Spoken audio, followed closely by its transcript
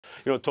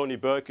Tony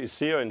Burke is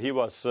here, and he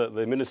was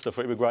the Minister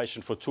for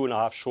Immigration for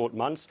 2.5 short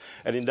months.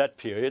 And in that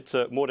period,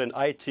 more than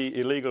 80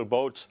 illegal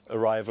boat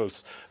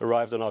arrivals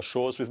arrived on our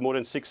shores with more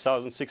than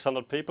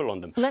 6,600 people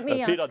on them.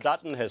 Peter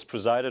Dutton has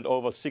presided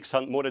over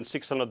more than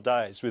 600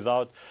 days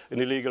without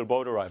an illegal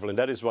boat arrival, and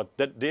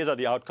these are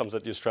the outcomes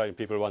that the Australian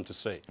people want to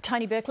see.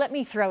 Tony Burke, let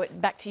me throw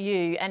it back to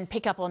you and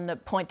pick up on the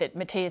point that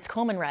Mathias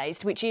Cormann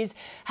raised, which is,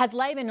 has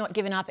Labor not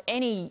given up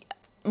any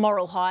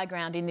moral high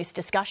ground in this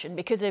discussion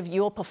because of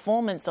your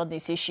performance on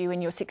this issue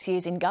in your 6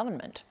 years in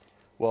government?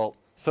 Well,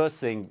 first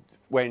thing,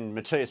 when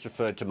Mathias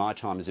referred to my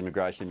time as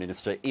Immigration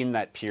Minister, in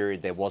that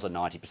period there was a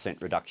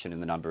 90% reduction in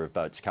the number of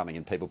boats coming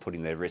and people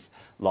putting their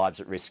lives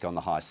at risk on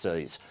the high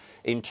seas.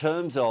 In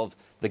terms of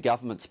the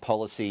government's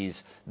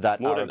policies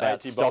that are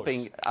about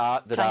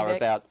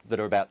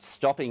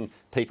stopping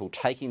people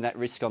taking that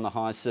risk on the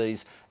high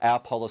seas, our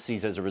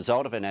policies as a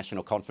result of our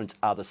national conference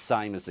are the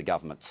same as the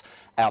government's.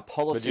 Our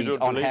policies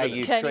on how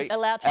you treat...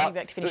 Allow Tony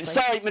Burke to finish, please.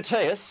 Sorry,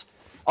 Mathias.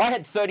 I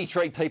had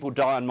 33 people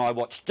die on my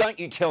watch. Don't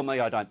you tell me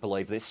I don't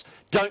believe this.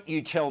 Don't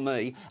you tell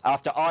me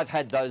after I've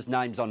had those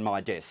names on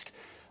my desk.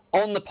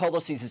 On the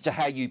policies as to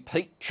how you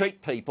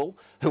treat people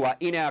who are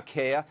in our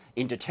care,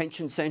 in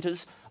detention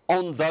centres,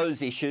 on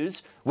those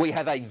issues, we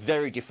have a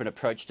very different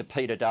approach to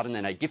Peter Dutton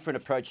and a different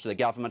approach to the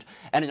government,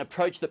 and an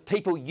approach that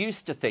people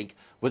used to think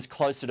was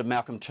closer to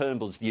Malcolm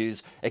Turnbull's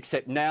views,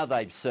 except now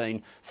they've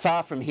seen,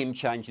 far from him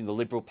changing the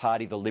Liberal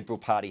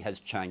Party has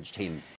changed him.